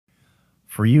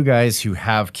For you guys who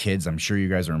have kids, I'm sure you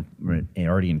guys are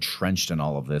already entrenched in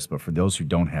all of this, but for those who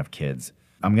don't have kids,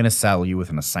 I'm going to saddle you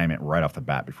with an assignment right off the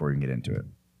bat before we can get into it.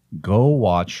 Go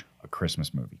watch a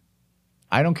Christmas movie.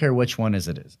 I don't care which one it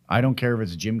is. I don't care if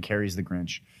it's Jim Carrey's The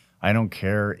Grinch. I don't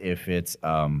care if it's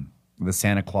the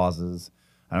Santa Clauses.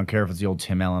 I don't care if it's the old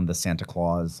Tim Allen, The Santa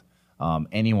Claus.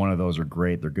 Any one of those are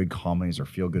great. They're good comedies or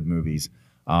feel-good movies.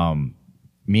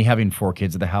 Me having 4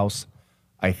 kids at the house,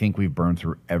 I think we've burned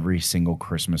through every single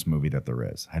Christmas movie that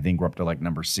there is. I think we're up to like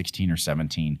number 16 or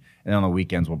 17. And on the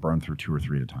weekends, we'll burn through 2 or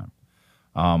 3 at a time.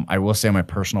 I will say my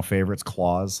personal favorites,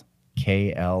 Claus,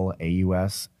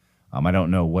 Klaus. I don't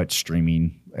know what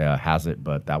streaming has it,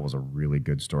 but that was a really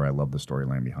good story. I love the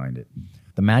storyline behind it.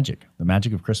 The magic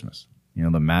of Christmas,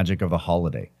 the magic of the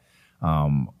holiday.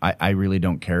 I really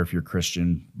don't care if you're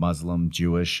Christian, Muslim,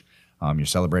 Jewish, you're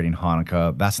celebrating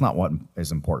Hanukkah. That's not what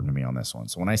is important to me on this one.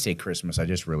 So when I say Christmas, I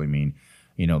just really mean,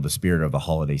 the spirit of the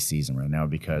holiday season right now,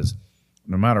 because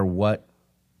no matter what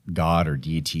God or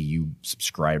deity you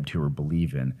subscribe to or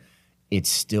believe in, it's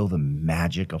still the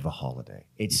magic of the holiday.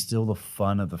 It's still the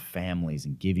fun of the families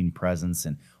and giving presents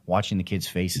and watching the kids'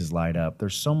 faces light up.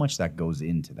 There's so much that goes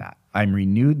into that. I'm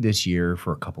renewed this year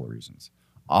for a couple of reasons.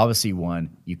 Obviously,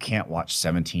 one, you can't watch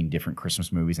 17 different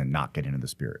Christmas movies and not get into the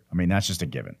spirit. I mean, that's just a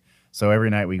given. So every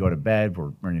night we go to bed,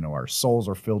 our souls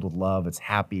are filled with love. It's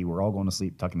happy. We're all going to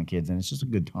sleep, tucking the kids in. It's just a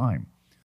good time.